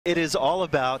It is all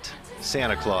about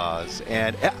Santa Claus,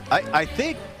 and I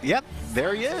think, yep,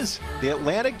 there he is. The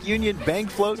Atlantic Union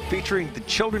Bank Float featuring the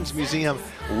Children's Museum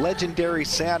Legendary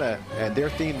Santa, and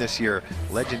their theme this year,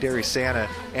 Legendary Santa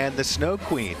and the Snow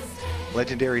Queen.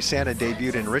 Legendary Santa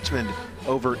debuted in Richmond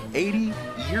over 80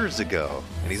 years ago,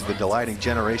 and he's been delighting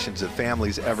generations of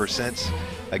families ever since.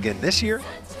 Again this year,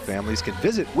 families can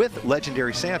visit with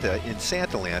Legendary Santa in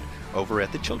Santaland over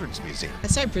at the Children's Museum.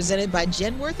 That's right, presented by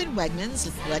Genworth and Wegmans.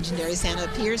 Legendary Santa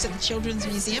appears at the Children's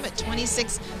Museum at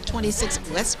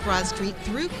 2626 West Broad Street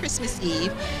through Christmas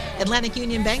Eve. Atlantic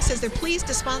Union Bank says they're pleased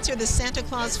to sponsor the Santa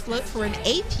Claus float for an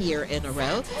 8th year in a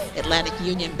row. Atlantic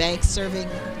Union Bank serving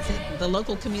the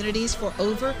local communities for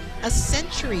over a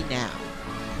century now.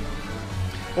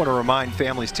 I want to remind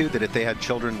families, too, that if they have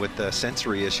children with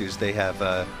sensory issues, they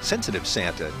have Sensitive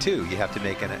Santa, too. You have to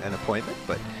make an appointment,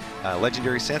 but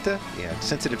Legendary Santa, yeah,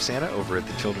 Sensitive Santa over at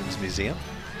the Children's Museum.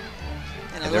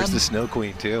 And there's the Snow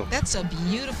Queen, too. That's a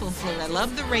beautiful float. I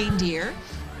love the reindeer.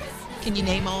 Can you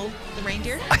name all the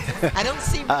reindeer? I don't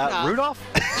see Rudolph. Rudolph?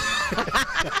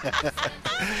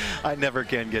 I never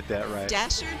can get that right.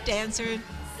 Dasher, Dancer,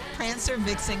 Prancer,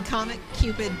 Vixen, Comet,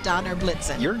 Cupid, Donner,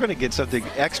 Blitzen. You're going to get something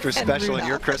extra special in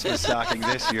your Christmas stocking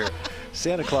this year.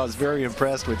 Santa Claus is very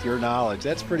impressed with your knowledge.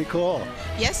 That's pretty cool.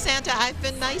 Yes, Santa, I've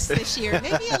been nice this year.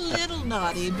 Maybe a little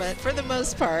naughty, but for the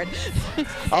most part.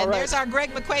 And there's our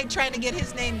Greg McQuaid trying to get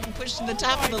his name pushed to the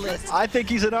top of the list. I think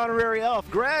he's an honorary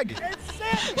elf. Greg. It's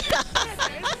Santa.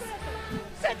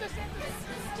 Santa.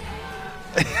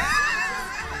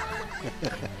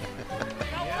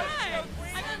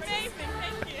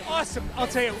 Awesome. I'll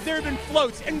tell you, there have been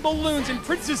floats and balloons and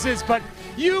princesses, but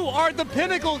you are the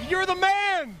pinnacle. You're the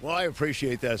man. Well, I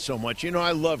appreciate that so much. You know,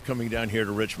 I love coming down here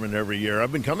to Richmond every year.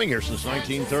 I've been coming here since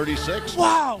 1936.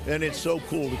 Wow. And it's so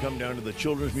cool to come down to the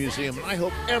Children's Museum. And I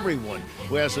hope everyone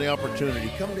who has the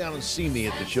opportunity, come down and see me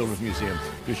at the Children's Museum,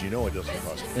 because you know it doesn't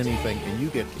cost anything, and you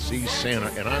get to see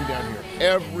Santa. And I'm down here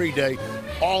every day,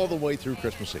 all the way through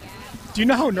Christmas Eve. Do you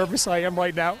know how nervous I am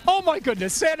right now? Oh, my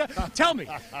goodness. Santa, tell me.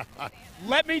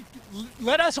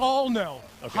 Let us all know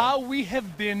how we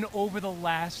have been over the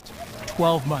last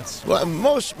 12 months. Well,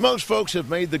 most folks have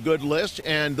made the good list,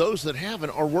 and those that haven't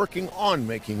are working on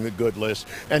making the good list.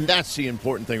 And that's the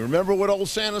important thing. Remember what old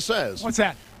Santa says. What's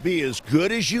that? Be as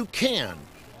good as you can.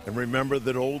 And remember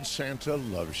that old Santa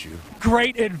loves you.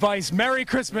 Great advice. Merry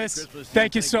Christmas.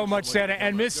 Thank you so much, Santa.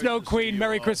 And Miss Snow Queen,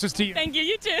 Merry Christmas to you. Thank you.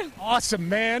 You too. Awesome,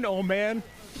 man. Oh, man.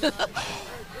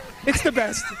 It's the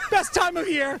best. Best time of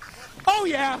year. Oh,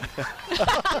 yeah.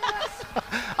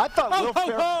 I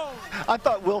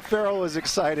thought Will Ferrell was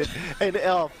excited. And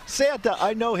Elf, Santa,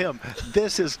 I know him.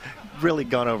 This has really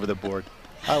gone over the board.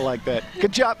 I like that.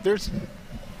 Good job. There's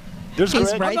He's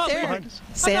Greg. right there.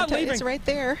 Santa is right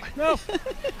there. No.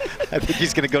 I think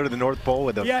he's going to go to the North Pole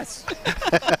with him. Yes.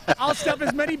 I'll stuff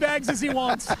as many bags as he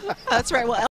wants. That's right.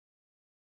 Well,